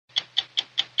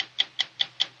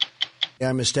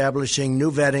I'm establishing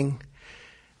new vetting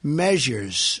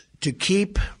measures to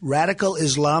keep radical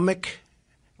Islamic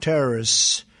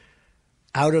terrorists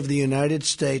out of the United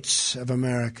States of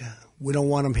America. We don't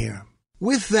want them here.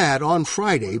 With that, on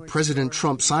Friday, President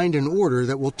Trump signed an order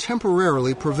that will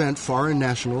temporarily prevent foreign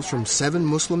nationals from 7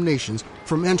 Muslim nations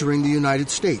from entering the United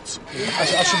States.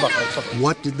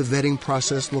 What did the vetting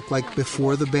process look like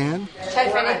before the ban?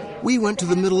 We went to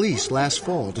the Middle East last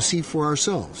fall to see for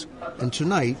ourselves, and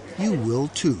tonight you will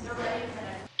too.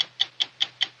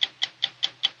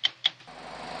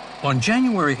 On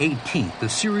January 18th, a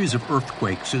series of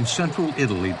earthquakes in central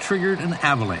Italy triggered an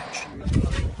avalanche.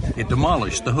 It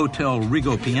demolished the Hotel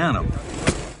Rigopiano,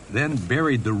 then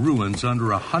buried the ruins under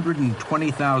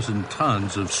 120,000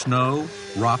 tons of snow,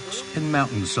 rocks, and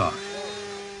mountainside.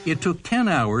 It took 10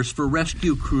 hours for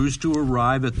rescue crews to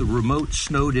arrive at the remote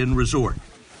snowed-in resort.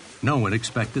 No one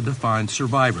expected to find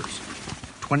survivors.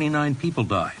 29 people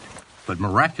died, but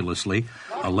miraculously,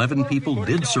 11 people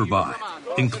did survive,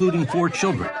 including 4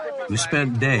 children who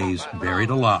spent days buried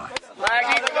alive.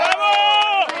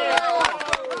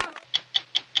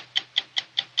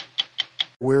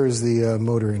 Where is the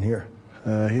motor in here?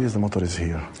 Here is the motor is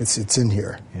here. It's in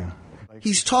here. Yeah.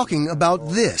 He's talking about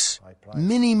this,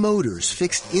 mini motors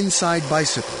fixed inside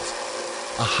bicycles,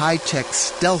 a high-tech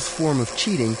stealth form of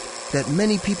cheating that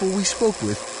many people we spoke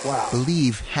with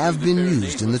believe have been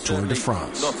used in the Tour de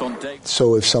France.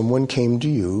 So if someone came to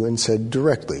you and said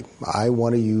directly, I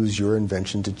want to use your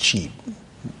invention to cheat,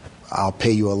 I'll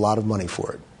pay you a lot of money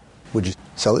for it, would you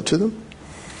sell it to them?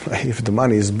 If the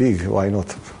money is big, why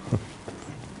not?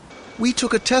 We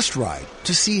took a test ride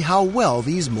to see how well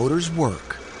these motors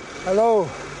work. Hello.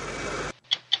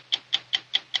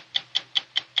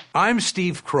 I'm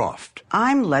Steve Croft.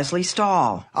 I'm Leslie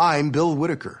Stahl. I'm Bill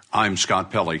Whitaker. I'm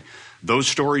Scott Pelley. Those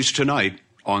stories tonight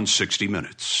on 60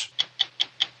 Minutes.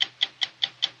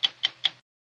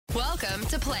 Welcome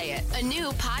to Play It, a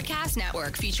new podcast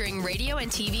network featuring radio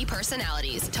and TV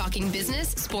personalities talking business,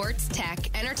 sports,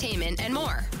 tech, entertainment, and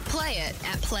more. Play it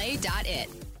at play.it.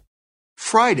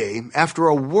 Friday, after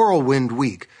a whirlwind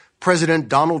week, President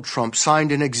Donald Trump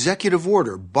signed an executive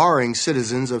order barring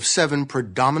citizens of 7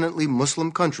 predominantly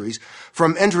Muslim countries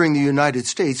from entering the United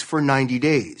States for 90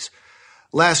 days.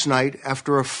 Last night,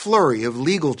 after a flurry of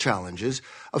legal challenges,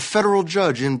 a federal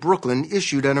judge in Brooklyn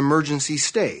issued an emergency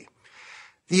stay.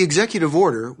 The executive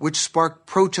order, which sparked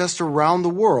protests around the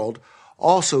world,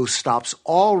 also stops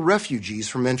all refugees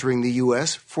from entering the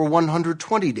U.S. for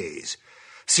 120 days.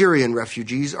 Syrian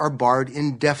refugees are barred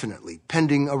indefinitely,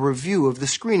 pending a review of the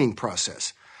screening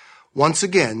process. Once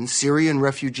again, Syrian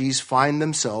refugees find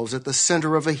themselves at the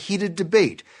center of a heated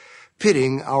debate,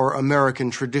 pitting our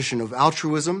American tradition of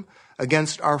altruism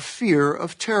against our fear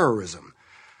of terrorism.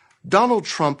 Donald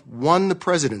Trump won the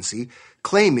presidency,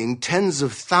 claiming tens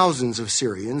of thousands of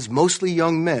Syrians, mostly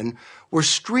young men, were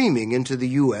streaming into the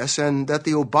U.S. and that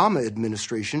the Obama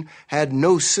administration had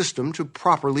no system to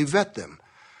properly vet them.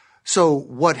 So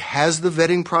what has the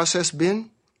vetting process been?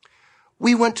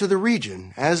 We went to the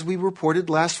region, as we reported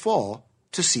last fall,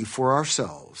 to see for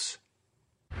ourselves.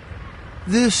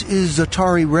 This is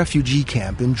Zatari refugee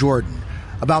camp in Jordan,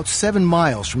 about 7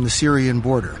 miles from the Syrian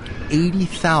border.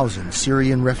 80,000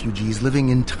 Syrian refugees living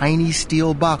in tiny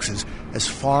steel boxes as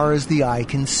far as the eye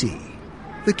can see.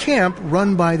 The camp,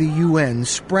 run by the UN,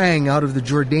 sprang out of the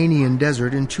Jordanian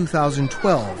desert in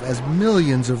 2012 as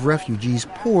millions of refugees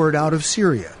poured out of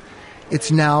Syria. It's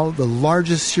now the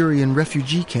largest Syrian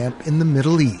refugee camp in the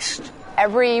Middle East.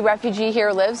 Every refugee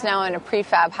here lives now in a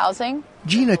prefab housing.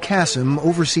 Gina Kassim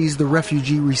oversees the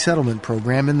refugee resettlement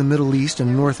program in the Middle East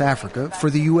and North Africa for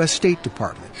the U.S. State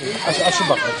Department.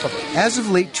 As of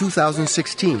late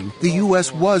 2016, the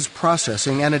U.S. was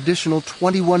processing an additional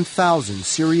 21,000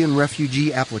 Syrian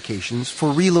refugee applications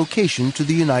for relocation to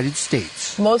the United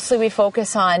States. Mostly we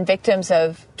focus on victims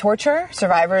of torture,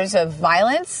 survivors of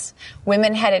violence,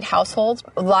 women-headed households,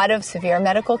 a lot of severe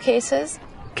medical cases.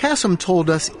 Kassim told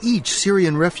us each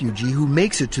Syrian refugee who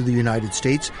makes it to the United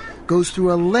States goes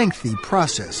through a lengthy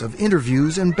process of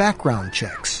interviews and background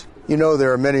checks. You know,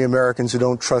 there are many Americans who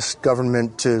don't trust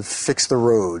government to fix the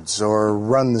roads or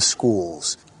run the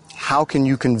schools. How can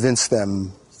you convince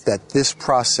them that this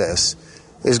process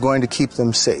is going to keep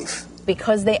them safe?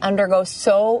 Because they undergo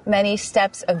so many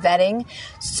steps of vetting,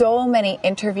 so many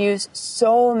interviews,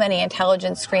 so many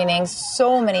intelligence screenings,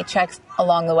 so many checks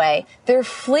along the way. They're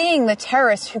fleeing the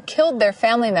terrorists who killed their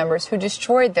family members, who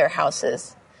destroyed their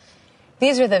houses.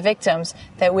 These are the victims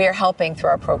that we are helping through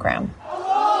our program.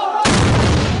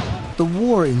 The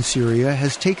war in Syria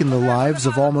has taken the lives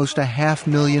of almost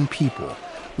 500,000 people,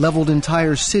 leveled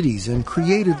entire cities, and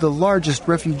created the largest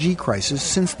refugee crisis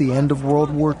since the end of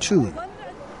World War II.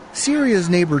 Syria's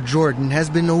neighbor Jordan has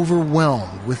been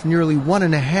overwhelmed with nearly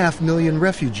 1.5 million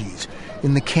refugees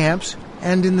in the camps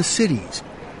and in the cities.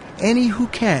 Any who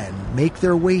can make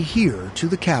their way here to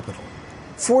the capital.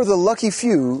 For the lucky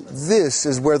few, this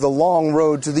is where the long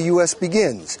road to the U.S.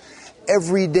 begins.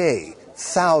 Every day,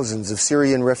 thousands of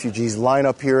Syrian refugees line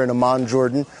up here in Amman,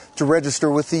 Jordan, to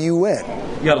register with the UN.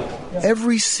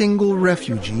 Every single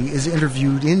refugee is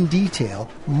interviewed in detail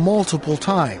multiple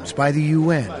times by the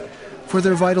UN for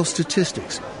their vital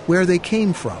statistics, where they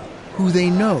came from, who they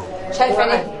know.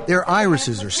 Their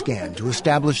irises are scanned to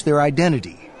establish their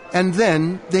identity. And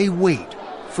then they wait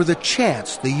for the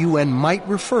chance the UN might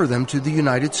refer them to the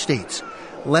United States.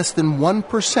 Less than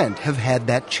 1% have had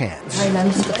that chance.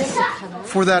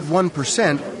 For that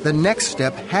 1%, the next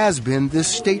step has been this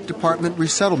State Department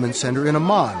resettlement center in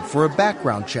Amman for a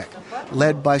background check,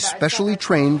 led by specially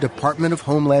trained Department of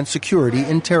Homeland Security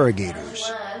interrogators.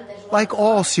 Like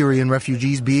all Syrian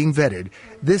refugees being vetted,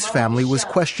 this family was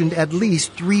questioned at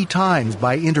least 3 times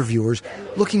by interviewers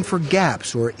looking for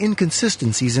gaps or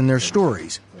inconsistencies in their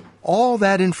stories. All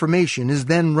that information is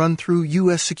then run through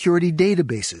U.S. security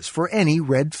databases for any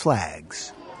red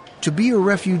flags. To be a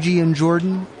refugee in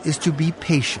Jordan is to be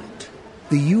patient.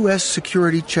 The U.S.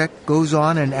 security check goes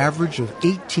on an average of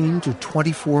 18 to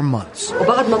 24 months.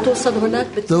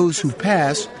 Those who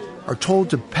pass are told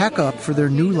to pack up for their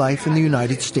new life in the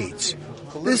United States.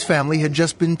 This family had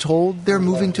just been told they're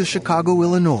moving to Chicago,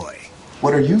 Illinois.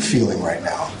 What are you feeling right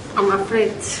now? I'm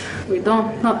afraid. We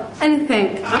don't know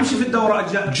anything.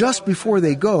 Just before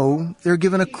they go, they're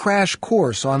given a crash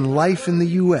course on life in the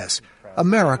U.S.,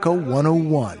 America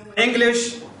 101.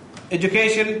 English,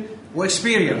 education,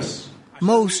 experience.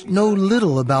 Most know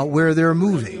little about where they're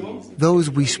moving. Those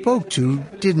we spoke to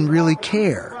didn't really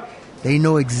care. They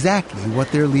know exactly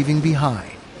what they're leaving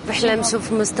behind.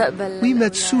 We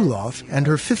met Sulof and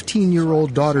her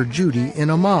 15-year-old daughter Judy in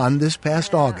Amman this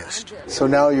past August. So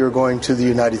now you're going to the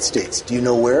United States. Do you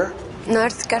know where?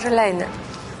 North Carolina.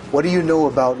 What do you know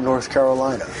about North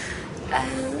Carolina?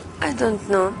 I don't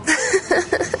know.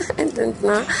 I don't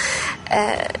know.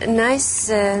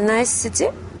 Nice city.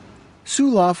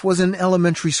 Sulof was an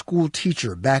elementary school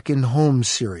teacher back in Homs,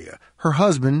 Syria. Her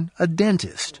husband, a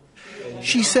dentist.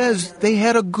 She says they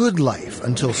had a good life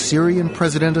until Syrian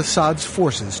President Assad's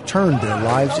forces turned their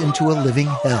lives into a living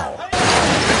hell.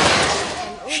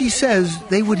 She says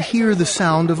they would hear the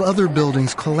sound of other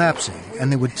buildings collapsing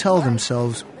and they would tell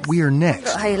themselves, "We're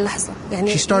next."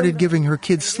 She started giving her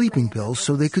kids sleeping pills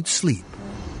so they could sleep.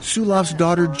 Sulof's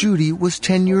daughter Judy was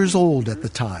 10 years old at the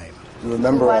time. You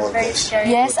remember all of this?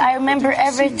 Yes, I remember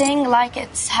everything like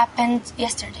it's happened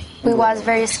yesterday. We was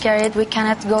very scared. We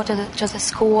cannot go to the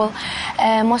school.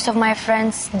 Most of my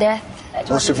friends dead.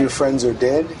 Most of your friends are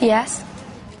dead? Yes.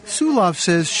 Sulof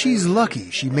says she's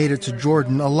lucky she made it to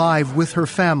Jordan alive with her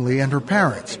family and her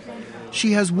parents.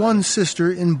 She has one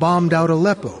sister in bombed-out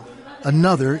Aleppo,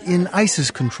 another in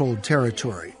ISIS-controlled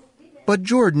territory. But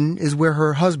Jordan is where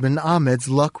her husband Ahmed's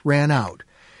luck ran out.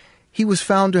 He was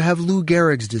found to have Lou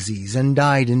Gehrig's disease and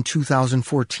died in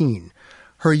 2014.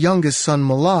 Her youngest son,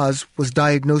 Malaz, was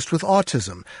diagnosed with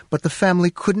autism, but the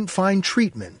family couldn't find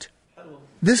treatment.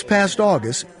 This past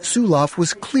August, Sulof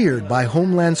was cleared by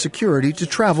Homeland Security to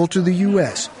travel to the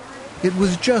U.S. It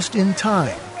was just in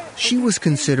time. She was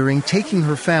considering taking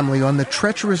her family on the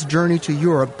treacherous journey to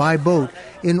Europe by boat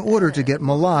in order to get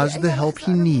Malaz the help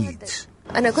he needs.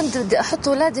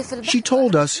 She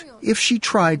told us if she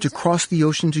tried to cross the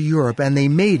ocean to Europe and they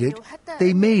made it,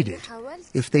 they made it.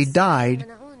 If they died,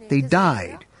 they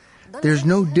died. There's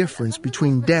no difference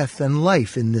between death and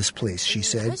life in this place, she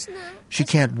said. She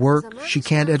can't work, she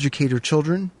can't educate her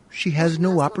children, she has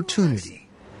no opportunity.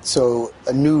 So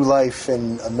a new life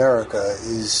in America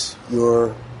is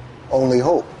your only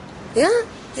hope?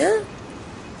 Yeah.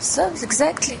 So,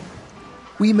 exactly.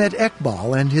 We met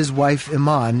Ekbal and his wife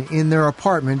Iman in their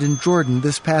apartment in Jordan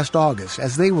this past August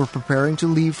as they were preparing to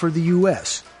leave for the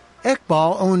U.S.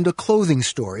 Ekbal owned a clothing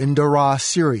store in Daraa,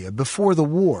 Syria, before the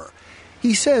war.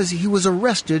 He says he was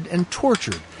arrested and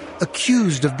tortured,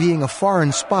 accused of being a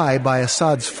foreign spy by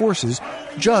Assad's forces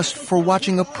just for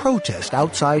watching a protest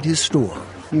outside his store.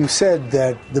 You said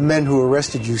that the men who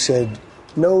arrested you said,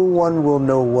 "No one will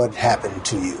know what happened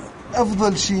to you."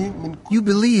 You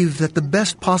believe that the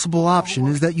best possible option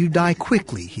is that you die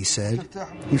quickly, he said.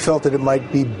 You felt that it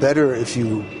might be better if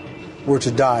you were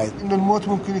to die.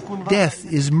 Death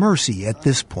is mercy at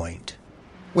this point.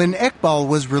 When Ekbal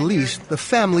was released, the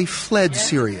family fled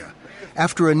Syria.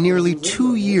 After a nearly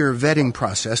 2-year vetting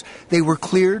process, they were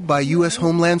cleared by U.S.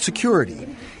 Homeland Security.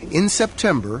 In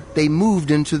September, they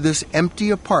moved into this empty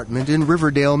apartment in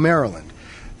Riverdale, Maryland.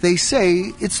 They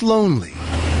say it's lonely.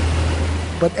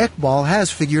 But Ekbal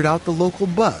has figured out the local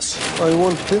bus. I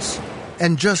want this.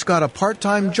 And just got a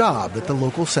part-time job at the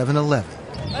local 7-Eleven.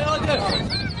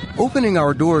 Opening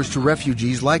our doors to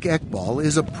refugees like Ekbal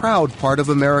is a proud part of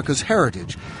America's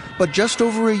heritage. But just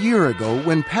over a year ago,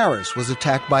 when Paris was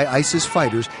attacked by ISIS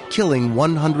fighters, killing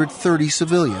 130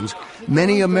 civilians,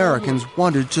 many Americans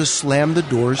wanted to slam the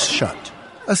doors shut.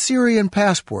 A Syrian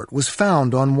passport was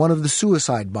found on one of the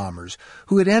suicide bombers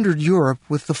who had entered Europe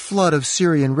with the flood of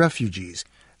Syrian refugees.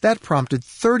 That prompted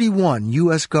 31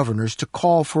 U.S. governors to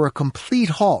call for a complete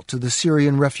halt to the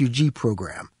Syrian refugee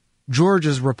program.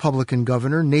 Georgia's Republican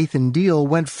governor, Nathan Deal,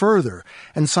 went further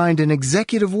and signed an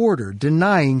executive order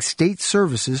denying state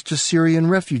services to Syrian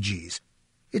refugees.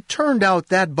 It turned out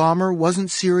that bomber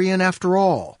wasn't Syrian after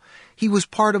all. He was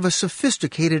part of a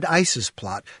sophisticated ISIS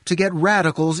plot to get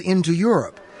radicals into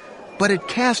Europe. But it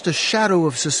cast a shadow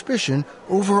of suspicion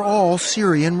over all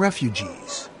Syrian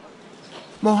refugees.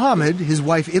 Mohammed, his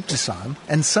wife Ibtisam,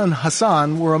 and son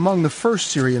Hassan were among the first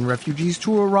Syrian refugees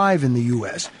to arrive in the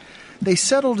U.S. They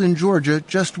settled in Georgia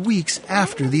just weeks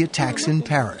after the attacks in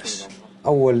Paris.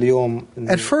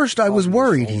 At first I was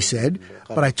worried, he said,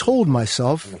 but I told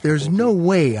myself there's no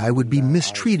way I would be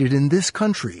mistreated in this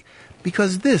country,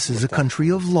 because this is a country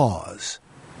of laws.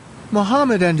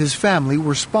 Mohammed and his family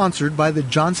were sponsored by the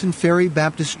Johnson Ferry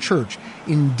Baptist Church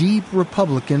in deep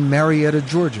Republican Marietta,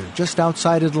 Georgia, just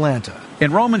outside Atlanta.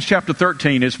 In Romans chapter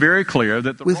 13, it's very clear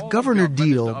that with Governor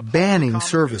Deal banning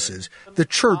services, the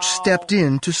church stepped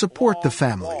in to support the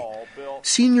family.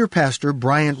 Senior pastor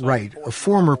Bryant Wright, a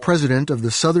former president of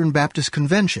the Southern Baptist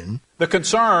Convention, the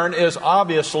concern is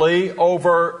obviously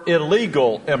over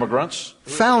illegal immigrants,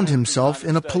 found himself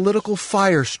in a political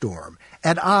firestorm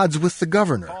at odds with the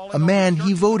governor, a man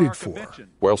he voted for.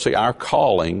 Well, see, our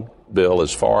calling, Bill,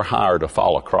 is far higher to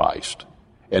follow Christ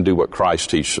and do what Christ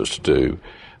teaches us to do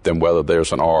than whether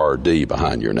there's an R or D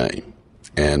behind your name.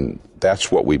 And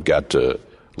that's what we've got to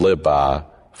live by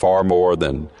far more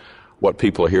than what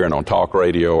people are hearing on talk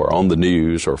radio or on the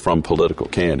news or from political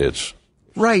candidates.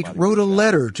 Wright wrote a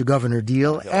letter to Governor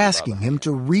Deal asking him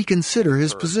to reconsider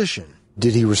his position.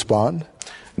 Did he respond?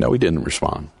 No, he didn't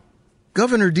respond.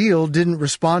 Governor Deal didn't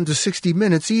respond to 60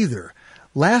 Minutes either.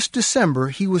 Last December,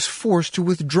 he was forced to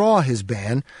withdraw his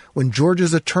ban when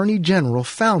Georgia's Attorney General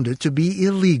found it to be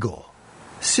illegal.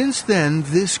 Since then,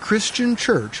 this Christian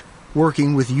church,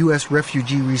 working with U.S.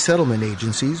 refugee resettlement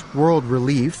agencies, World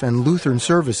Relief, and Lutheran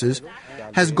Services,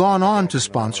 has gone on to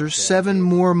sponsor 7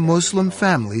 more Muslim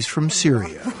families from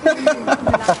Syria.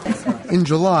 In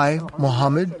July,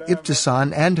 Mohammed,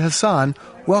 Ibtisam, and Hassan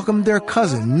welcomed their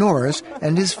cousin, Norris,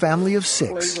 and his family of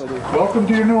 6. Welcome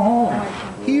to your new home.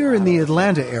 Here in the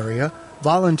Atlanta area,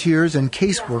 volunteers and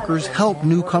caseworkers help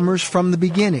newcomers from the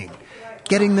beginning,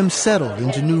 getting them settled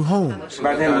into new homes.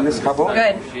 Good.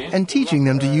 And teaching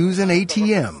them to use an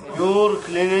ATM. You're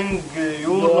cleaning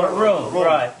your room.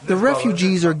 Right. The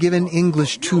refugees are given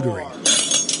English tutoring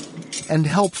and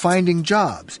help finding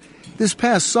jobs. This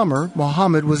past summer,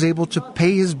 Mohammed was able to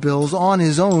pay his bills on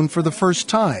his own for the first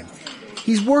time.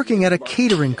 He's working at a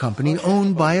catering company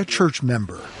owned by a church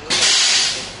member.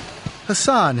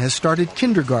 Hassan has started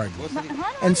kindergarten,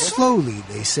 and slowly,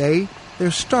 they say,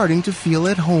 they're starting to feel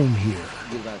at home here.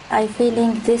 I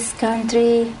feeling this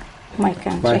country, my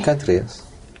country. My country, yes.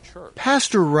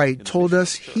 Pastor Wright told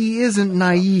us he isn't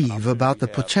naive about the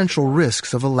potential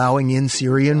risks of allowing in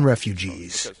Syrian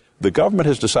refugees. The government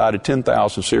has decided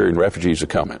 10,000 Syrian refugees are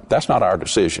coming. That's not our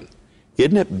decision.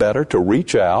 Isn't it better to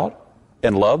reach out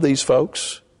and love these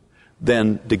folks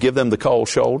than to give them the cold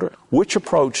shoulder? Which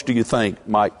approach do you think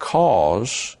might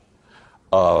cause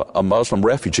a Muslim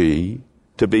refugee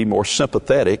to be more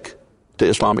sympathetic to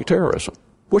Islamic terrorism?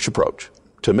 Which approach?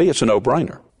 To me, it's a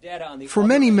no-brainer. For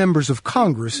many members of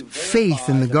Congress, faith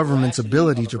in the government's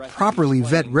ability to properly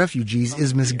vet refugees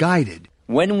is misguided.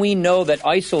 When we know that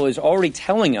ISIL is already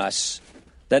telling us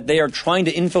that they are trying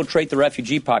to infiltrate the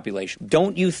refugee population,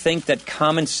 don't you think that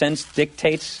common sense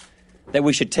dictates that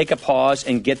we should take a pause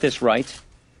and get this right?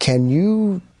 Can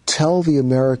you tell the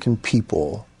American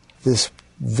people this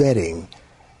vetting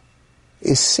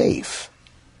is safe?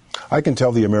 I can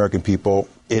tell the American people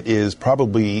it is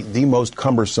probably the most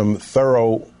cumbersome,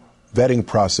 thorough vetting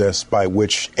process by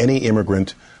which any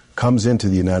immigrant comes into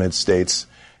the United States.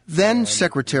 Then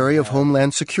Secretary of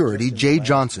Homeland Security, Jay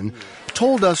Johnson,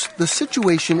 told us the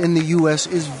situation in the U.S.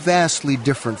 is vastly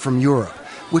different from Europe,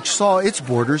 which saw its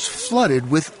borders flooded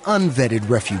with unvetted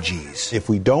refugees. If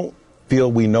we don't feel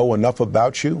we know enough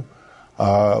about you,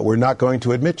 we're not going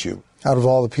to admit you. Out of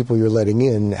all the people you're letting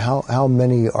in, how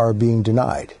many are being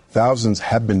denied? Thousands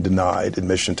have been denied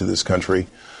admission to this country,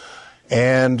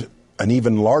 and an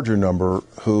even larger number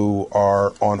who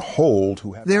are on hold.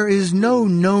 There is no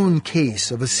known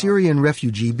case of a Syrian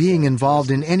refugee being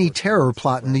involved in any terror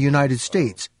plot in the United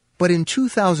States. But in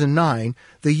 2009,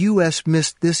 the U.S.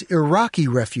 missed this Iraqi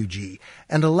refugee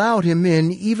and allowed him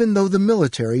in even though the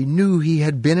military knew he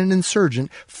had been an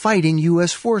insurgent fighting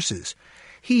U.S. forces.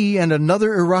 He and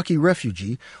another Iraqi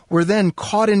refugee were then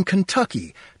caught in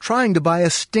Kentucky trying to buy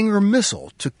a Stinger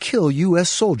missile to kill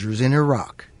U.S. soldiers in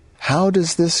Iraq. How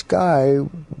does this guy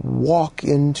walk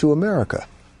into America?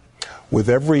 With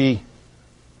every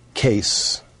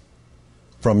case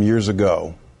from years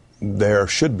ago, there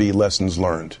should be lessons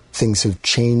learned. Things have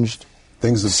changed.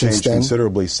 Things have changed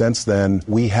considerably since then.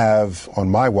 We have, on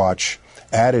my watch,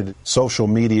 added social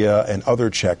media and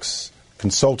other checks,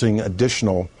 consulting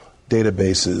additional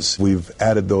databases. We've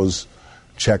added those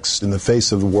checks in the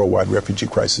face of the worldwide refugee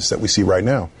crisis that we see right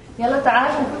now.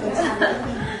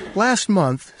 Last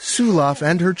month, Sulaf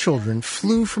and her children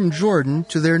flew from Jordan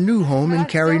to their new home in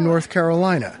Cary, North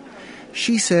Carolina.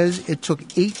 She says it took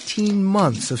 18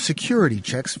 months of security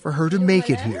checks for her to make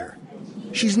it here.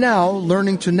 She's now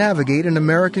learning to navigate an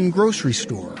American grocery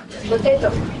store.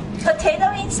 Potato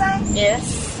inside?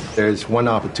 Yes. There's one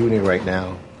opportunity right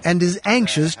now. And is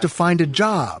anxious to find a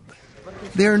job.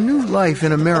 Their new life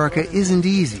in America isn't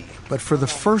easy, but for the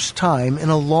first time in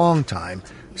a long time,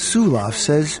 Sulaf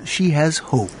says she has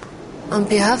hope. On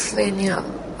behalf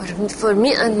of for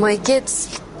me and my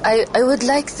kids, I would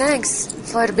like thanks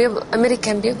for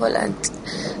American people and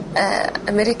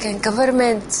American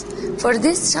government for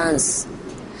this chance.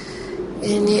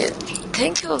 And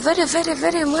thank you very, very,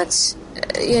 very much.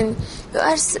 And you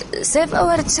are save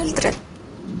our children.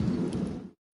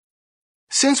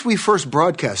 Since we first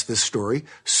broadcast this story,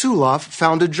 Sulaf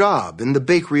found a job in the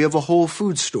bakery of a Whole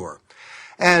Foods store.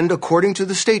 And according to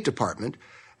the State Department,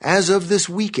 as of this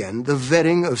weekend, the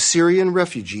vetting of Syrian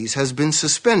refugees has been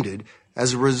suspended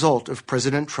as a result of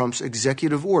President Trump's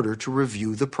executive order to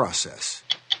review the process.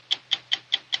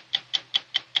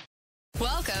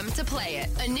 Welcome to Play It,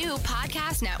 a new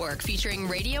podcast network featuring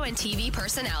radio and TV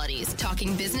personalities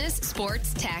talking business,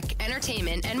 sports, tech,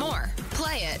 entertainment, and more.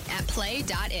 Play it at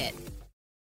play.it.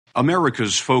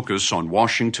 America's focus on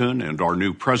Washington and our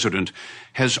new president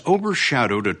has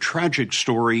overshadowed a tragic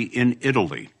story in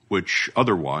Italy, which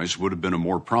otherwise would have been a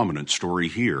more prominent story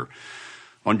here.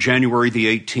 On January the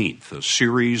 18th, a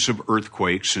series of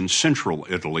earthquakes in central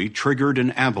Italy triggered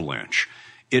an avalanche.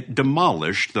 It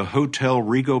demolished the Hotel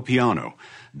Rigopiano,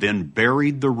 then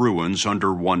buried the ruins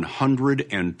under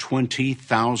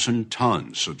 120,000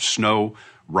 tons of snow,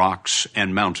 rocks,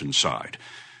 and mountainside.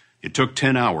 It took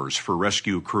 10 hours for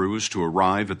rescue crews to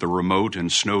arrive at the remote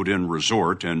and snowed-in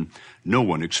resort, and no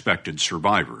one expected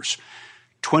survivors.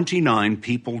 29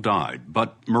 people died,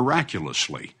 but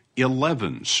miraculously,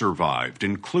 11 survived,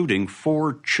 including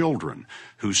 4 children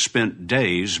who spent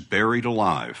days buried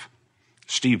alive.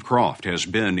 Steve Kroft has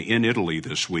been in Italy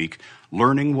this week,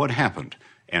 learning what happened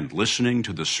and listening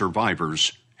to the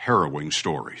survivors' harrowing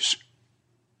stories.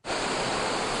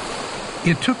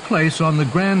 It took place on the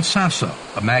Gran Sasso,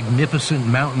 a magnificent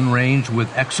mountain range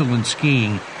with excellent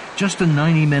skiing, just a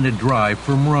 90-minute drive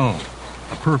from Rome.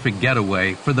 A perfect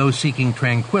getaway for those seeking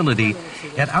tranquility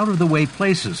at out-of-the-way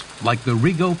places like the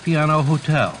Rigopiano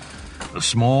Hotel, a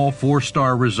small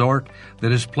 4-star resort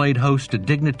that has played host to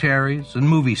dignitaries and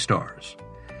movie stars.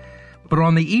 But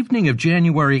on the evening of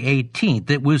January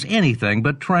 18th, it was anything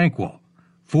but tranquil.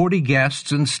 40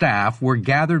 guests and staff were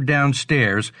gathered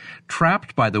downstairs,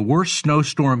 trapped by the worst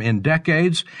snowstorm in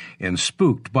decades and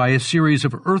spooked by a series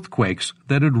of earthquakes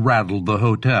that had rattled the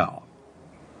hotel.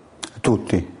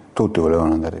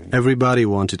 Everybody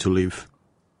wanted to leave.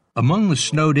 Among the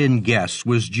snowed-in guests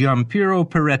was Giampiero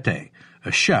Perrette,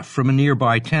 a chef from a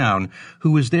nearby town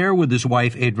who was there with his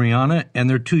wife Adriana and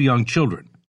their 2 young children.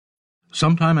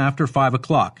 Sometime after 5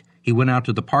 o'clock, he went out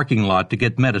to the parking lot to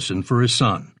get medicine for his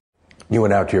son. You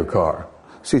went out to your car?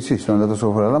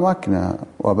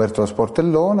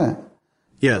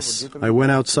 Yes, I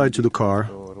went outside to the car,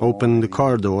 opened the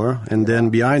car door, and then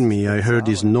behind me I heard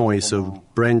this noise of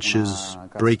branches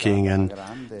breaking and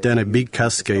then a big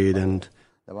cascade, and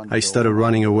I started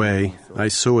running away. I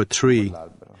saw a tree,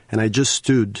 and I just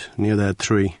stood near that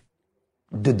tree.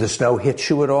 Did the snow hit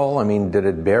you at all? I mean, did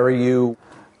it bury you?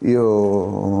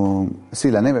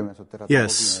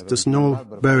 Yes, the snow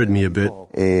buried me a bit.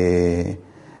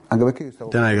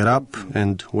 Then I got up,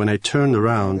 and when I turned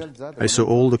around, I saw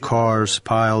all the cars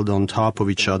piled on top of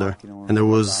each other, and there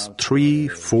was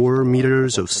 3-4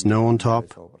 meters of snow on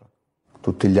top.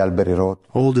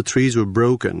 All the trees were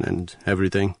broken and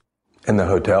everything. In the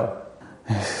hotel?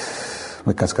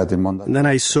 And then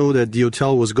I saw that the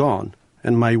hotel was gone,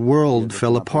 and my world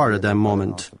fell apart at that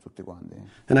moment.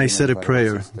 And I said a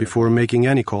prayer before making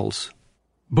any calls.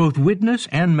 Both witness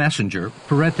and messenger,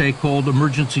 Perrette called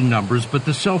emergency numbers, but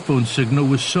the cell phone signal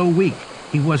was so weak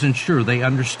he wasn't sure they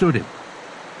understood him.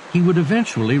 He would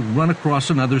eventually run across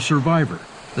another survivor,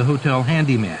 the hotel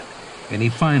handyman, and he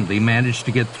finally managed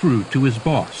to get through to his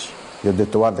boss. I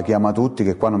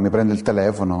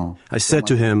said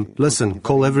to him, listen,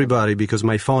 call everybody because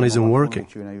my phone isn't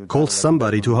working. Call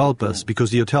somebody to help us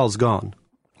because the hotel's gone.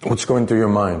 What's going through your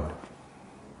mind?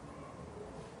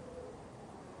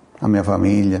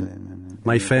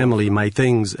 My family, my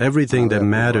things, everything that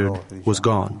mattered was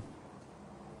gone.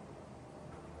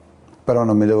 But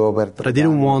I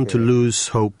didn't want to lose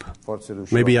hope.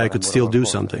 Maybe I could still do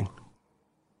something.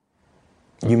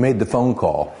 You made the phone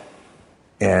call,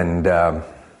 and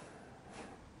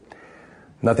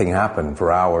nothing happened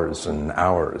for hours and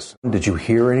hours. Did you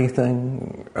hear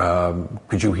anything?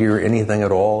 Could you hear anything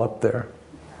at all up there?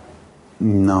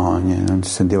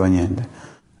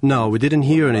 No, we didn't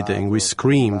hear anything. We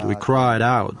screamed, we cried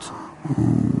out.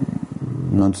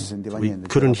 We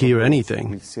couldn't hear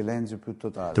anything.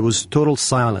 There was total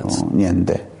silence.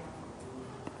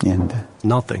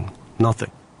 Nothing.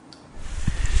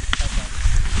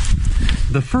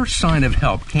 The first sign of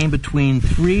help came between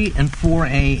 3 and 4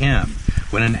 a.m.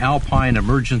 when an Alpine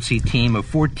emergency team of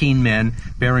 14 men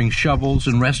bearing shovels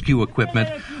and rescue equipment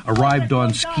arrived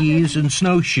on skis and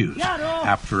snowshoes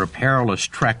after a perilous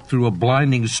trek through a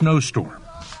blinding snowstorm.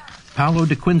 Paolo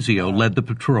DiQuinzio led the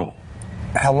patrol.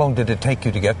 How long did it take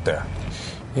you to get there?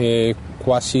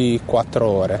 Quasi 4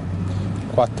 ore.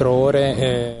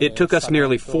 It took us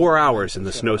nearly 4 hours in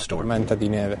the snowstorm.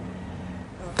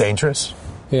 Dangerous?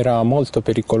 Era molto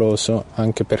pericoloso,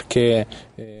 anche perché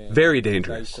very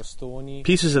dangerous.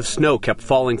 Pieces of snow kept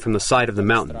falling from the side of the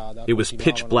mountain. It was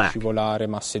pitch black.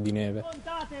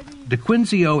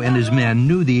 DiQuinzio and his men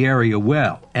knew the area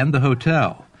well and the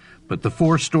hotel, but the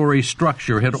 4-story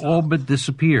structure had all but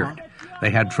disappeared.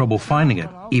 They had trouble finding it,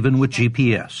 even with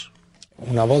GPS.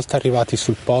 Una volta arrivati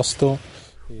sul posto,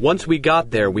 once we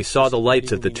got there, we saw the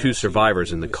lights of the 2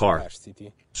 survivors in the car.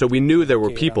 So we knew there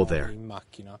were people there.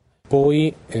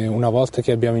 Poi, una volta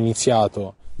che abbiamo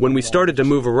iniziato, when we started to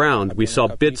move around, we saw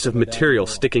bits of material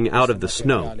sticking out of the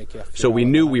snow. So we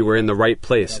knew we were in the right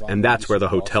place, and that's where the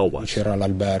hotel was.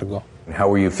 How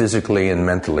were you physically and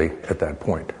mentally at that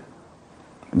point?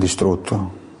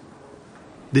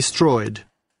 Destroyed.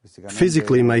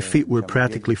 Physically, my feet were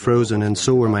practically frozen, and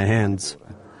so were my hands.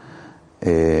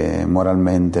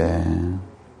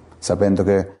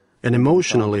 And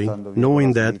emotionally,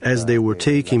 knowing that as they were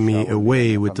taking me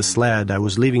away with the sled, I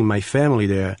was leaving my family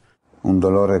there. I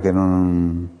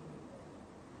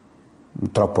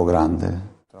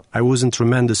was in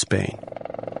tremendous pain.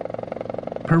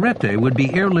 Perrette would be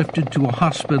airlifted to a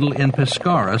hospital in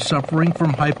Pescara suffering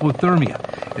from hypothermia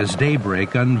as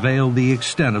daybreak unveiled the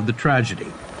extent of the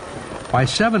tragedy. By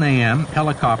 7 a.m.,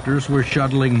 helicopters were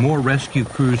shuttling more rescue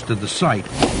crews to the site,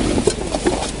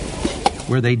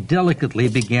 where they delicately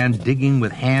began digging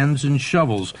with hands and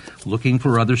shovels, looking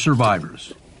for other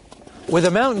survivors. With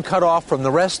a mountain cut off from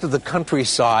the rest of the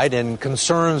countryside and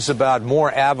concerns about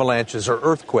more avalanches or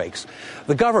earthquakes,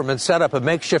 the government set up a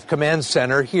makeshift command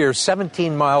center here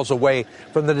 17 miles away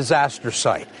from the disaster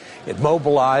site. It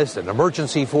mobilized an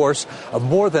emergency force of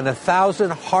more than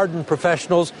 1,000 hardened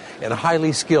professionals and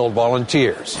highly skilled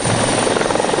volunteers.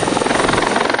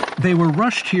 They were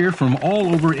rushed here from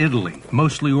all over Italy,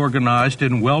 mostly organized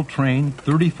in well-trained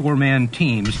 34-man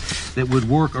teams that would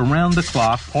work around the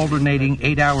clock, alternating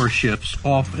 8-hour shifts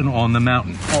off and on the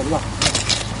mountain.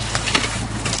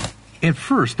 At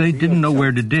first, they didn't know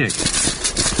where to dig.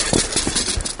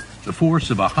 The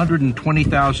force of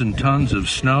 120,000 tons of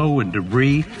snow and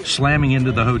debris slamming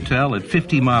into the hotel at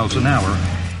 50 miles an hour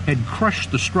had crushed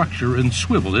the structure and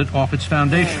swiveled it off its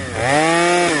foundation.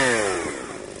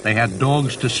 They had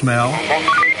dogs to smell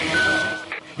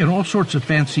and all sorts of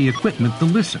fancy equipment to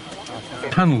listen,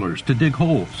 tunnelers to dig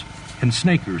holes, and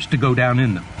snakers to go down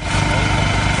in them.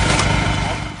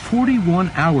 41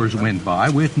 hours went by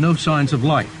with no signs of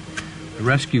life. The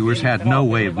rescuers had no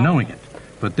way of knowing it,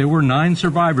 but there were 9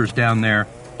 survivors down there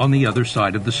on the other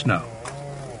side of the snow.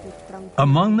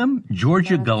 Among them,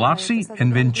 Giorgia Galassi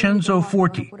and Vincenzo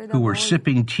Forti, who were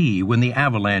sipping tea when the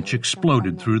avalanche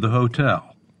exploded through the hotel.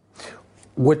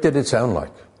 What did it sound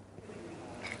like?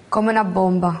 Come una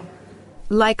bomba.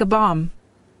 Like a bomb.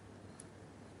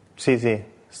 Sì, è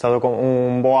stato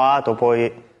un boato, poi...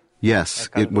 Yes,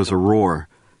 it was a roar,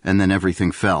 and then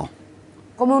everything fell.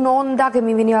 Come un'onda che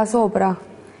mi veniva sopra,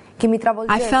 che mi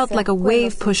travolgesse. I felt like a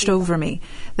wave pushed over me.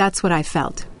 That's what I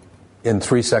felt. And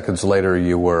 3 seconds later,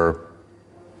 you were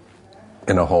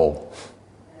in a hole.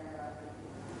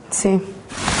 Sì.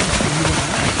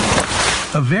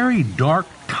 A very dark,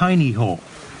 tiny hole.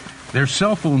 Their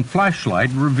cell phone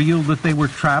flashlight revealed that they were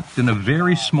trapped in a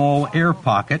very small air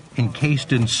pocket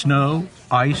encased in snow,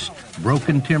 ice,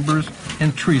 broken timbers,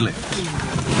 and tree limbs.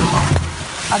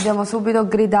 Abbiamo subito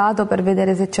gridato per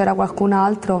vedere se c'era qualcun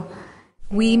altro.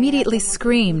 We immediately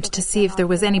screamed to see if there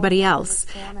was anybody else,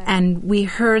 and we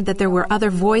heard that there were other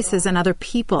voices and other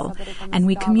people, and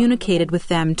we communicated with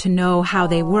them to know how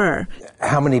they were.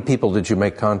 How many people did you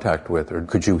make contact with, or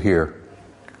could you hear?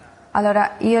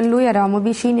 Allora, io e lui eravamo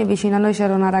vicini e vicino a noi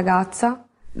c'era una ragazza.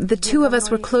 The two of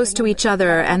us were close to each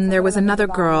other, and there was another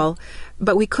girl,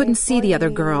 but we couldn't see the other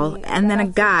girl. And then a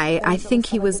guy, I think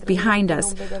he was behind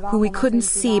us, who we couldn't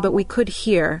see but we could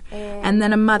hear. And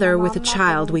then a mother with a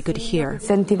child we could hear.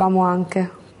 Sentivamo anche.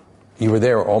 You were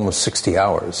there almost 60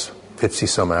 hours,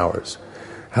 50-some hours.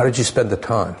 How did you spend the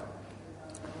time?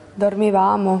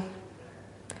 Dormivamo,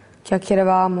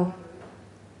 chiacchieravamo.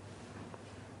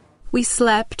 We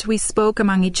slept, we spoke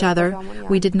among each other,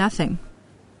 we did nothing.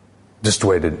 Just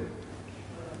waited.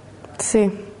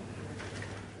 Sì.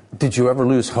 Did you ever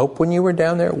lose hope when you were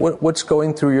down there? What's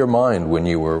going through your mind when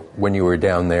you were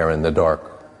down there in the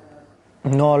dark?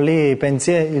 No, lì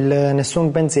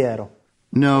nessun pensiero.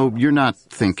 No, you're not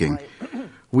thinking.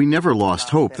 We never lost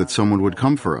hope that someone would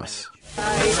come for us.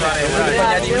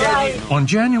 On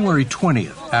January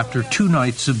 20th, after 2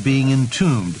 nights of being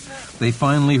entombed, they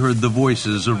finally heard the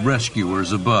voices of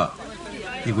rescuers above.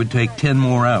 It would take 10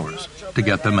 more hours to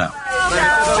get them out.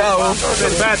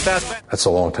 That's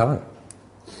a long time.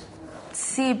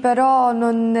 Sì, però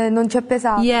non ci è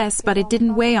pesato. Yes, but it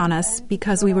didn't weigh on us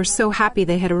because we were so happy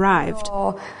they had arrived.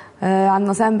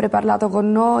 Hanno sempre parlato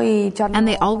con noi. And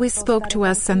they always spoke to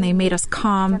us and they made us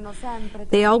calm.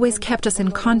 They always kept us in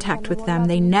contact with them.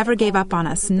 They never gave up on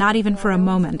us, not even for a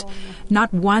moment.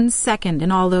 Not 1 second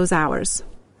in all those hours.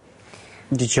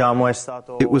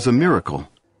 It was a miracle.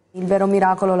 Il vero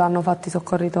miracolo l'hanno fatto I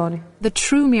soccorritori. The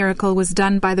true miracle was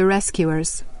done by the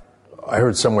rescuers. I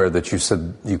heard somewhere that you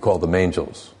said you called them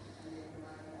angels.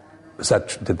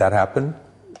 Did that happen?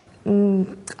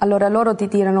 Allora loro ti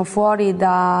tirano fuori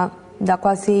da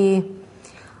quasi...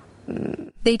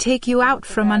 They take you out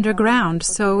from underground,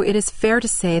 so it is fair to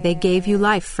say they gave you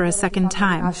life for a second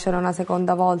time. Nascere una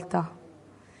seconda volta.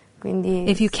 Quindi,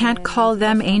 if you can't call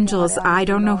them angels, I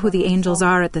don't know who the angels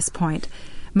are at this point.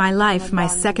 My life, my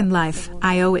second life,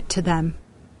 I owe it to them.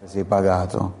 You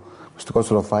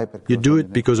do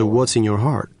it because of what's in your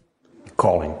heart.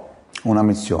 Calling.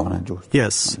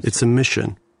 Yes, it's a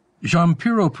mission.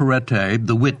 Gianpiero Perrette,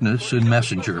 the witness and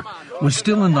messenger, was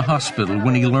still in the hospital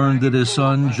when he learned that his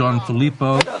son,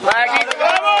 Gianfilippo,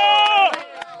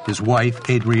 his wife,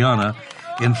 Adriana,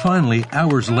 and finally,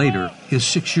 hours later, his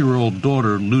 6-year-old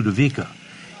daughter, Ludovica,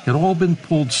 had all been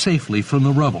pulled safely from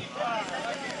the rubble.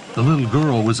 The little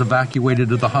girl was evacuated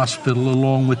to the hospital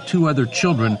along with 2 other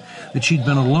children that she'd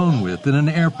been alone with in an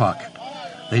air pocket.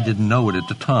 They didn't know it at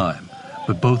the time,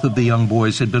 but both of the young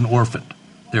boys had been orphaned,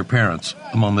 their parents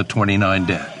among the 29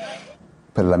 dead.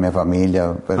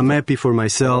 I'm happy for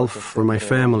myself, for my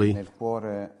family,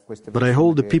 but I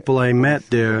hold the people I met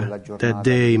there that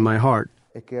day in my heart.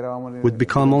 Would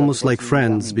become almost like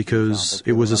friends because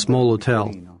it was a small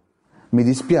hotel.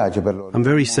 I'm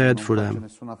very sad for them.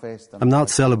 I'm not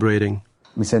celebrating.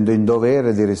 I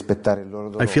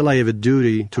feel I have a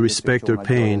duty to respect their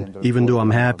pain, even though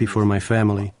I'm happy for my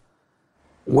family.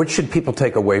 What should people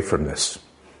take away from this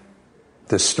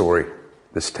story,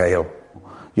 this tale?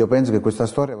 I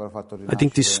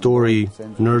think this story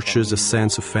nurtures a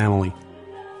sense of family.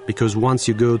 Because once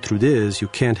you go through this, you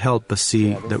can't help but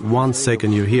see that 1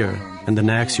 second you're here and the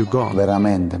next you're gone.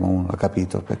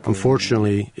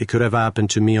 Unfortunately, it could have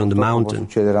happened to me on the mountain.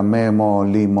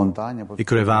 It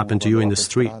could have happened to you in the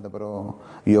street.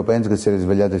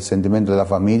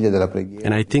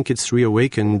 And I think it's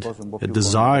reawakened a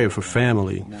desire for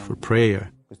family, for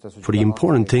prayer, for the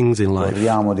important things in life.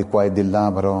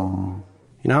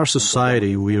 In our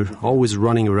society, we're always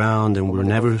running around and we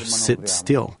never sit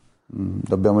still.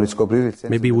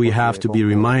 Maybe we have to be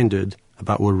reminded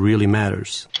about what really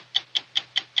matters.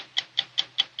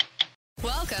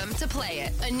 Welcome to Play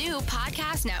It, a new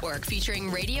podcast network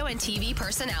featuring radio and TV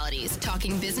personalities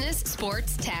talking business,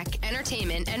 sports, tech,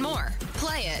 entertainment, and more.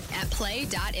 Play it at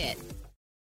play.it.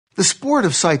 The sport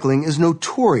of cycling is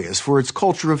notorious for its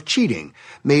culture of cheating,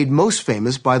 made most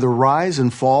famous by the rise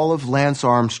and fall of Lance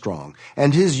Armstrong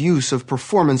and his use of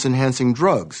performance-enhancing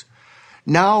drugs.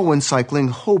 Now, when cycling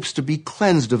hopes to be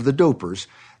cleansed of the dopers,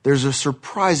 there's a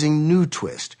surprising new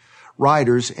twist: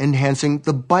 riders enhancing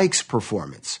the bike's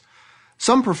performance.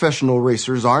 Some professional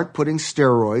racers aren't putting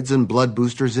steroids and blood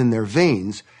boosters in their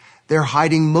veins. They're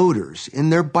hiding motors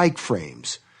in their bike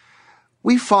frames.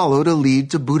 We followed a lead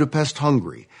to Budapest,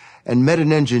 Hungary, and met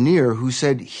an engineer who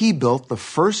said he built the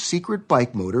first secret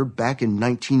bike motor back in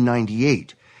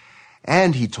 1998.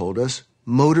 And he told us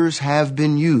motors have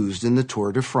been used in the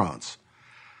Tour de France.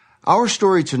 Our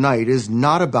story tonight is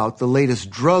not about the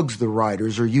latest drugs the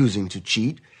riders are using to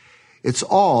cheat. It's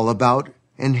all about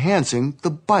enhancing the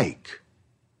bike.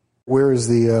 Where is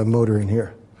the motor in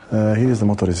here? Here's the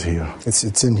motor is here.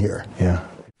 It's in here. Yeah.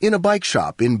 In a bike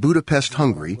shop in Budapest,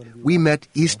 Hungary, we met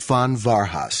István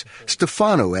Varhas.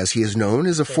 Stefano, as he is known,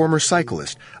 is a former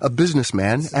cyclist, a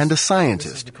businessman, and a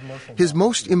scientist. His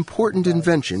most important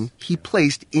invention he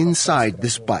placed inside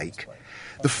this bike.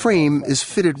 The frame is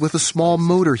fitted with a small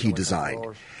motor he designed.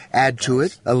 Add to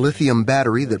it a lithium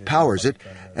battery that powers it,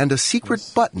 and a secret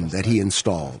button that he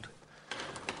installed.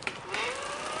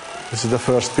 This is the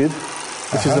first speed.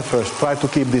 This is the first. Try to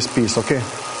keep this piece, okay?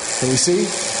 Can you see?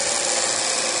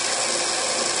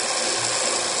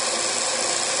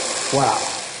 Wow.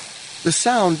 The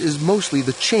sound is mostly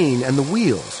the chain and the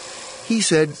wheels. He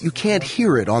said you can't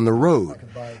hear it on the road.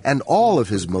 And all of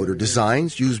his motor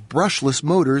designs use brushless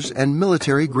motors and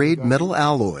military-grade metal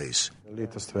alloys.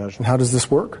 And how does this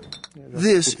work?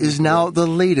 This is now the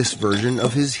latest version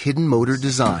of his hidden motor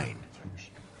design.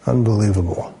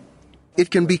 Unbelievable.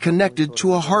 It can be connected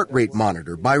to a heart rate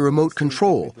monitor by remote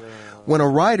control. When a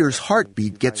rider's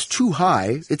heartbeat gets too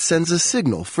high, it sends a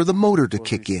signal for the motor to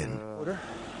kick in.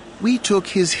 We took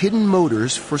his hidden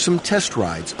motors for some test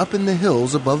rides up in the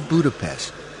hills above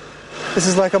Budapest. This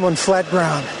is like I'm on flat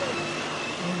ground.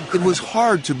 It was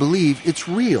hard to believe it's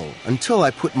real until I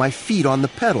put my feet on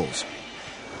the pedals.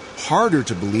 Harder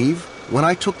to believe when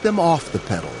I took them off the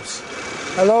pedals.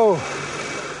 Hello.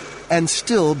 And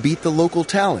still beat the local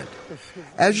talent.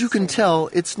 As you can tell,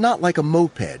 it's not like a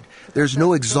moped. There's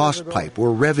no exhaust pipe or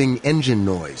revving engine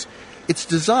noise. It's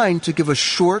designed to give a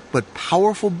short but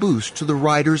powerful boost to the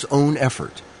rider's own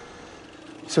effort.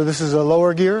 So this is a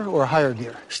lower gear or a higher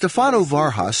gear? Stefano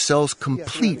Varhas sells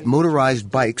complete motorized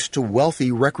bikes to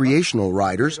wealthy recreational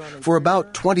riders for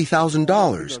about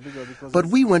 $20,000. But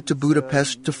we went to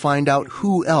Budapest to find out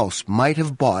who else might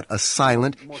have bought a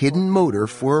silent, hidden motor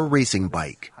for a racing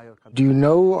bike. Do you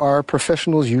know, are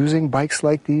professionals using bikes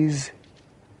like these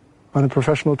on a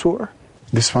professional tour?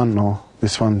 This one, no.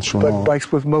 This one, sure. But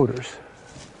bikes with motors?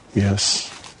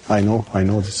 Yes. I know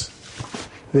this.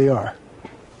 They are?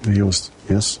 They used,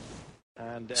 yes.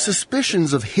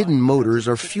 Suspicions of hidden motors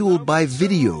are fueled by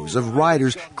videos of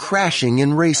riders crashing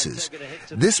in races.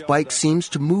 This bike seems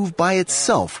to move by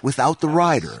itself without the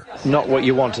rider. Not what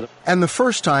you wanted. And the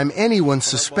first time anyone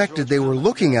suspected they were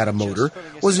looking at a motor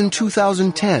was in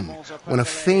 2010, when a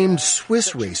famed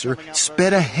Swiss racer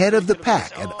sped ahead of the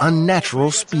pack at unnatural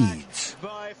speeds.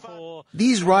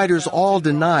 These riders all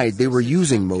denied they were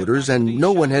using motors, and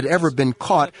no one had ever been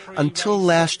caught until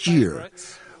last year.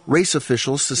 Race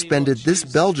officials suspended this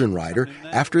Belgian rider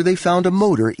after they found a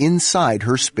motor inside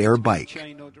her spare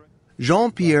bike.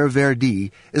 Jean-Pierre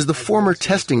Verdi is the former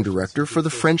testing director for the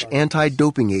French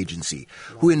anti-doping agency,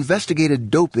 who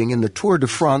investigated doping in the Tour de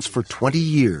France for 20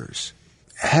 years.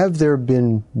 Have there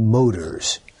been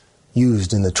motors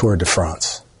used in the Tour de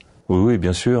France? Oui,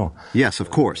 bien sûr. Yes, of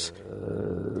course.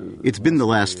 It's been the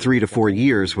last 3 to 4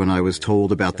 years when I was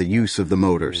told about the use of the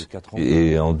motors.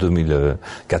 And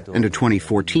in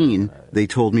 2014, they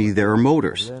told me there are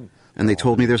motors, and they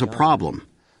told me there's a problem.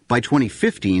 By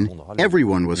 2015,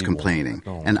 everyone was complaining,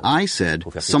 and I said,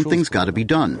 something's got to be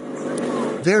done.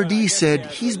 Verdi said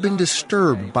he's been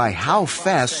disturbed by how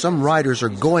fast some riders are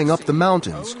going up the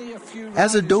mountains.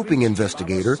 As a doping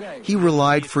investigator, he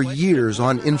relied for years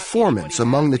on informants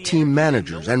among the team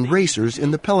managers and racers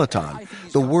in the peloton,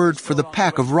 the word for the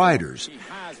pack of riders.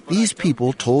 These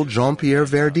people told Jean-Pierre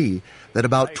Verdi that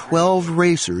about 12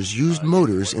 racers used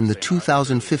motors in the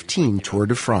 2015 Tour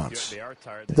de France.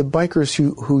 The bikers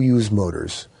who use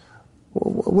motors,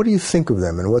 what do you think of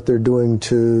them and what they're doing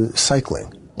to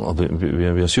cycling?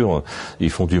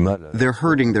 They're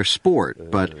hurting their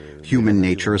sport, but human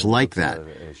nature is like that.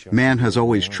 Man has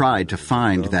always tried to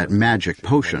find that magic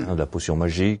potion.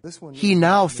 He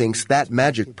now thinks that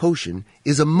magic potion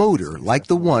is a motor like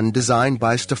the one designed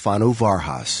by Stefano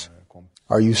Varhas.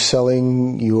 Are you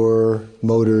selling your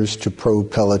motors to Pro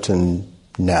Peloton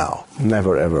now?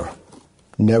 Never, ever.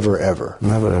 Never, ever.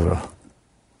 Never, ever.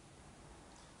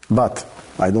 But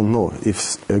I don't know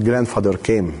if a grandfather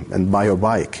came and buy a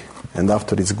bike and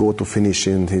after it's go to finish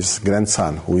in his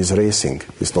grandson who is racing,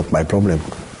 it's not my problem.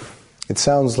 It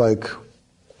sounds like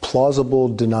plausible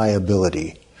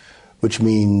deniability, which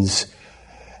means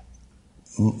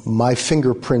my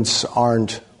fingerprints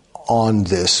aren't on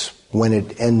this when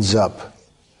it ends up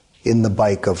in the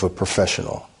bike of a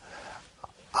professional.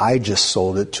 I just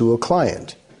sold it to a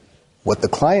client. What the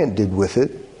client did with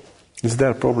it is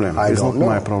their problem. It's not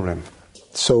my problem.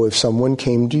 So if someone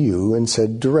came to you and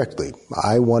said directly,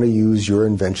 I want to use your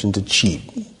invention to cheat,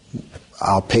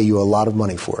 I'll pay you a lot of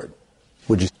money for it,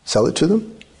 would you sell it to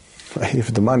them?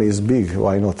 If the money is big,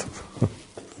 why not?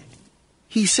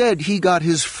 He said he got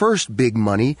his first big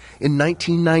money in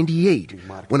 1998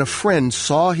 when a friend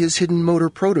saw his hidden motor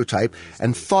prototype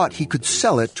and thought he could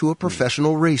sell it to a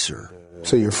professional racer.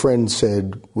 So your friend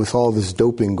said, with all this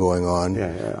doping going on,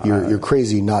 you're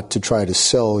crazy not to try to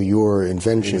sell your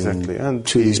invention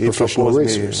to these professional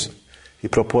racers. He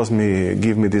proposed me,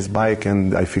 give me this bike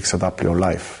and I fix it up your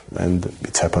life. And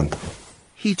it's happened.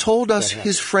 He told us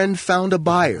his friend found a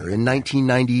buyer in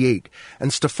 1998,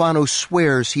 and Stefano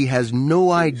swears he has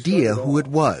no idea who it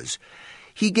was.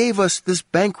 He gave us this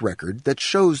bank record that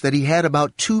shows that he had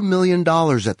about $2 million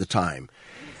at the time.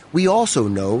 We also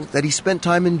know that he spent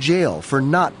time in jail for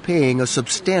not paying a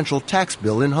substantial tax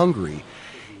bill in Hungary.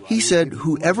 He said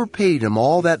whoever paid him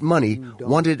all that money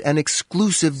wanted an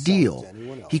exclusive deal.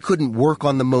 He couldn't work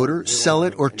on the motor, sell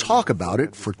it, or talk about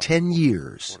it for 10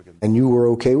 years. And you were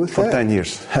okay with that? For 10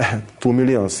 years. 2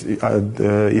 million.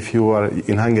 If you are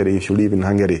in Hungary, if you live in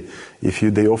Hungary,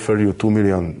 they offer you $2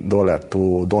 million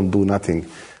to don't do nothing.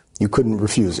 You couldn't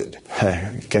refuse it?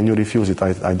 Can you refuse it?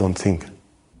 I don't think.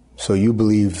 So you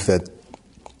believe that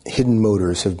hidden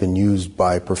motors have been used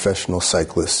by professional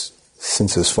cyclists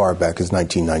since as far back as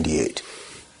 1998?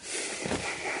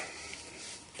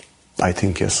 I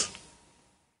think yes.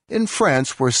 In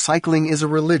France, where cycling is a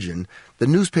religion, the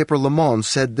newspaper Le Monde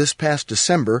said this past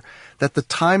December that the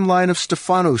timeline of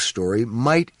Stefano's story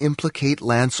might implicate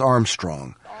Lance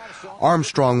Armstrong.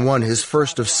 Armstrong won his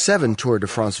first of 7 Tour de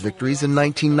France victories in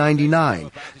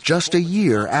 1999, just a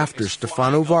year after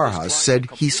Stefano Vargas said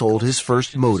he sold his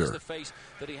first motor.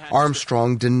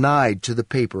 Armstrong denied to the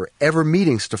paper ever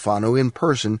meeting Stefano in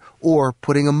person or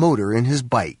putting a motor in his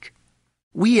bike.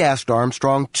 We asked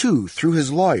Armstrong, too, through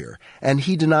his lawyer, and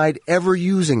he denied ever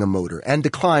using a motor and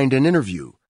declined an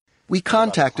interview. We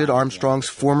contacted Armstrong's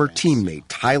former teammate,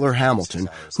 Tyler Hamilton,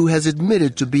 who has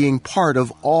admitted to being part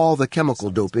of all the chemical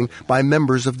doping by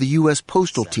members of the U.S.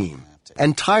 Postal Team.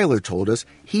 And Tyler told us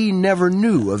he never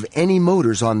knew of any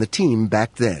motors on the team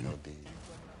back then.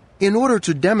 In order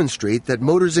to demonstrate that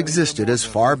motors existed as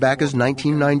far back as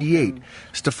 1998,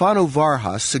 Stefano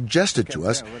Vargas suggested to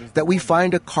us that we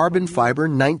find a carbon fiber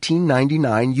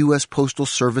 1999 U.S. Postal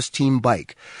Service team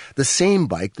bike, the same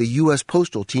bike the U.S.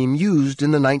 Postal Team used in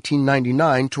the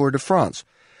 1999 Tour de France.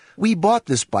 We bought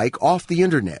this bike off the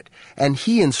internet, and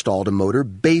he installed a motor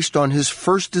based on his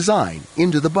first design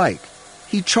into the bike.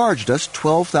 He charged us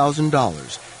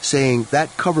 $12,000, saying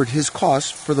that covered his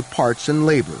costs for the parts and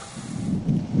labor.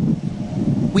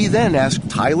 We then asked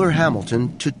Tyler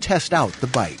Hamilton to test out the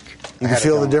bike. You can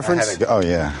feel the difference? Oh,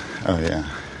 yeah.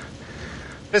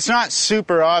 It's not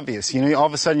super obvious. You know, all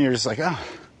of a sudden you're just like, oh.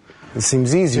 It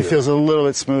seems easier. It feels a little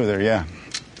bit smoother, yeah.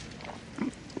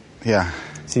 Yeah.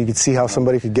 So you could see how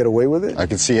somebody could get away with it? I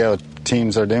could see how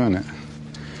teams are doing it.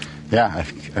 Yeah,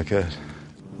 I could.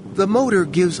 The motor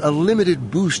gives a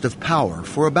limited boost of power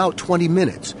for about 20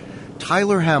 minutes.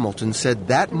 Tyler Hamilton said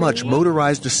that much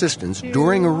motorized assistance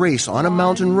during a race on a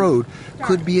mountain road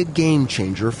could be a game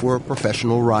changer for a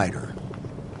professional rider.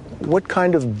 What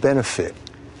kind of benefit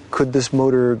could this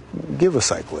motor give a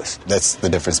cyclist? That's the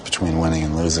difference between winning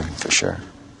and losing, for sure.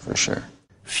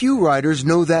 Few riders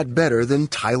know that better than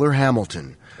Tyler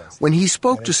Hamilton. When he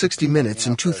spoke to 60 Minutes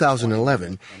in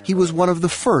 2011, he was one of the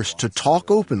first to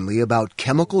talk openly about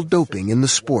chemical doping in the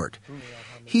sport.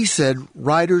 He said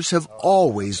riders have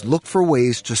always looked for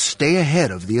ways to stay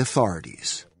ahead of the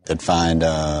authorities. They'd find,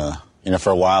 for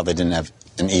a while they didn't have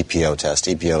an EPO test.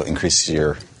 EPO increases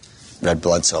your red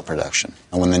blood cell production.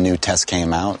 And when the new test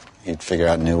came out, you'd figure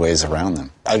out new ways around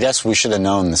them. I guess we should have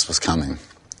known this was coming,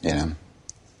 you know.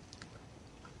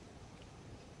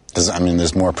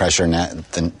 There's more pressure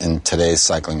in today's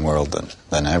cycling world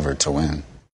than ever to win.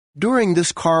 During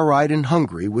this car ride in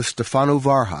Hungary with Stefano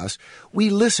Vargas, we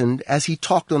listened as he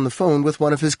talked on the phone with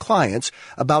one of his clients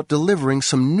about delivering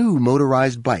some new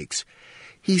motorized bikes.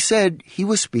 He said he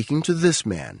was speaking to this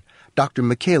man, Dr.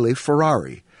 Michele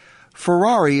Ferrari.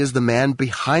 Ferrari is the man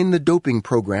behind the doping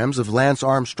programs of Lance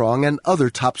Armstrong and other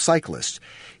top cyclists.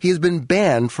 He has been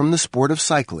banned from the sport of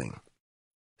cycling.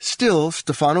 Still,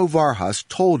 Stefano Vargas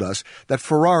told us that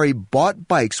Ferrari bought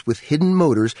bikes with hidden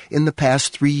motors in the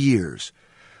past 3 years.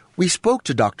 We spoke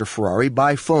to Dr. Ferrari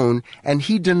by phone, and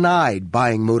he denied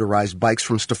buying motorized bikes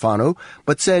from Stefano,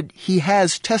 but said he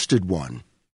has tested one.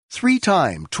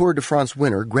 3-time Tour de France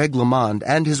winner Greg LeMond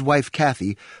and his wife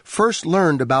Kathy first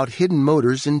learned about hidden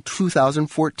motors in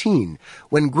 2014,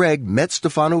 when Greg met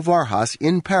Stefano Vargas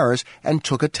in Paris and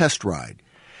took a test ride.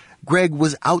 Greg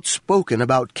was outspoken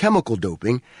about chemical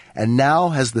doping and now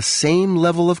has the same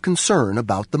level of concern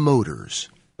about the motors.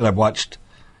 I've watched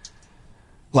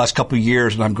the last couple of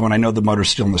years, and I'm going, I know the motor's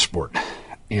still in the sport.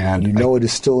 And you know it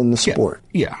is still in the sport?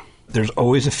 Yeah. There's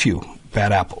always a few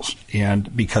bad apples,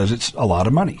 and because it's a lot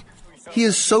of money. He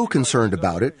is so concerned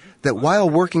about it that while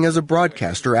working as a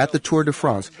broadcaster at the Tour de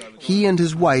France, he and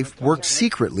his wife worked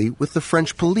secretly with the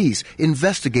French police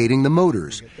investigating the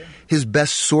motors. His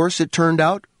best source, it turned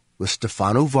out, was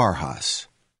Stefano Vargas.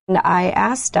 And I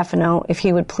asked Stefano if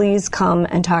he would please come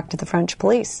and talk to the French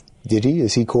police. Did he?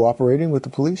 Is he cooperating with the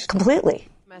police? Completely.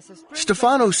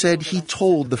 Stefano said he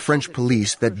told the French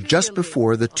police that just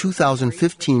before the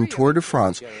 2015 Tour de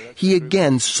France, he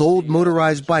again sold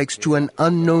motorized bikes to an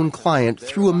unknown client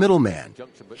through a middleman.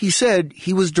 He said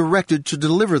he was directed to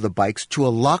deliver the bikes to a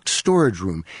locked storage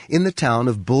room in the town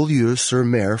of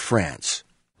Beaulieu-sur-Mer, France.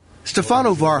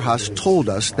 Stefano Vargas told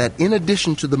us that in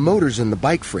addition to the motors in the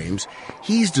bike frames,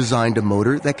 he's designed a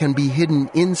motor that can be hidden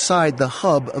inside the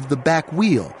hub of the back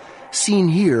wheel, seen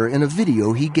here in a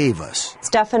video he gave us.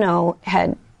 Stefano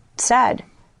had said,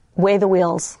 weigh the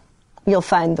wheels, you'll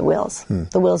find the wheels.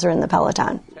 The wheels are in the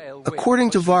peloton.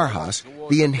 According to Vargas,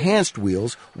 the enhanced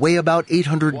wheels weigh about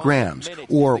 800 grams,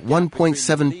 or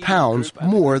 1.7 pounds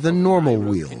more than normal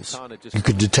wheels. You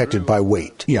could detect it by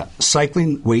weight. Yeah,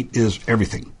 cycling weight is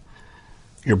everything.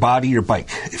 Your body, your bike.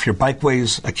 If your bike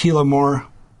weighs a kilo more,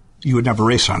 you would never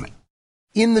race on it.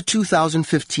 In the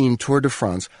 2015 Tour de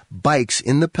France, bikes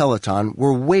in the peloton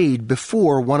were weighed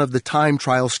before one of the time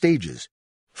trial stages.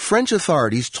 French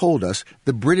authorities told us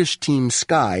the British team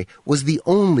Sky was the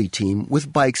only team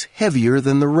with bikes heavier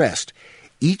than the rest.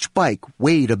 Each bike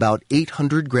weighed about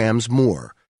 800 grams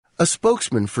more. A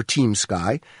spokesman for Team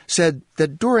Sky said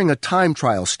that during a time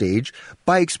trial stage,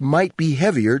 bikes might be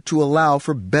heavier to allow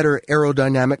for better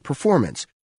aerodynamic performance.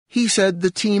 He said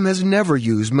the team has never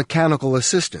used mechanical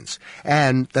assistance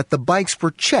and that the bikes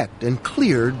were checked and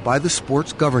cleared by the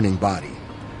sport's governing body.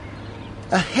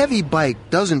 A heavy bike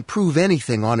doesn't prove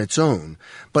anything on its own,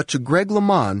 but to Greg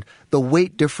LeMond, the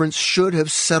weight difference should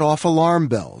have set off alarm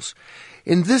bells.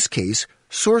 In this case,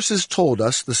 sources told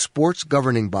us the sport's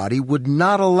governing body would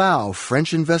not allow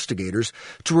French investigators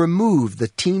to remove the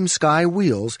Team Sky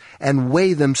wheels and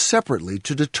weigh them separately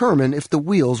to determine if the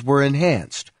wheels were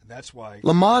enhanced.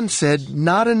 LeMond said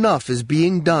not enough is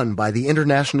being done by the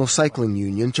International Cycling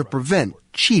Union to prevent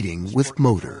cheating with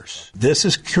motors. This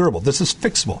is curable. This is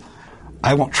fixable.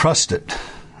 I won't trust it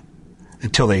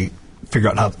until they figure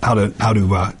out how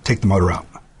to take the motor out.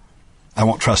 I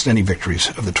won't trust any victories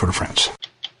of the Tour de France.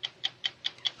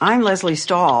 I'm Leslie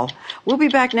Stahl. We'll be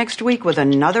back next week with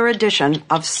another edition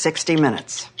of 60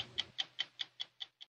 Minutes.